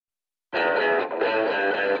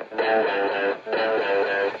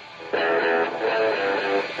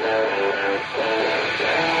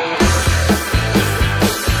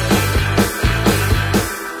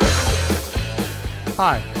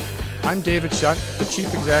I'm David Shutt, the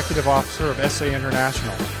Chief Executive Officer of SAE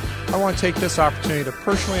International. I want to take this opportunity to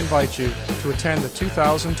personally invite you to attend the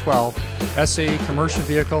 2012 SAE Commercial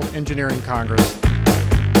Vehicle Engineering Congress.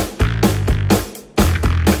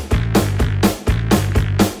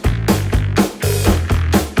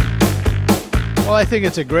 Well, I think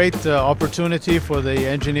it's a great opportunity for the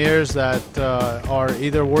engineers that are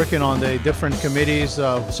either working on the different committees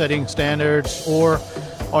setting standards or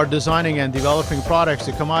are designing and developing products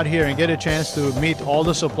to come out here and get a chance to meet all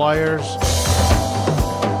the suppliers.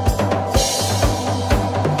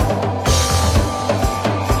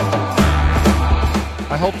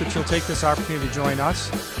 I hope that you'll take this opportunity to join us,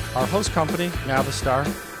 our host company, Navistar,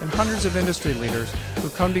 and hundreds of industry leaders who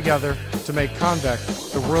come together to make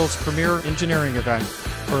Convec the world's premier engineering event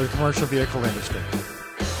for the commercial vehicle industry.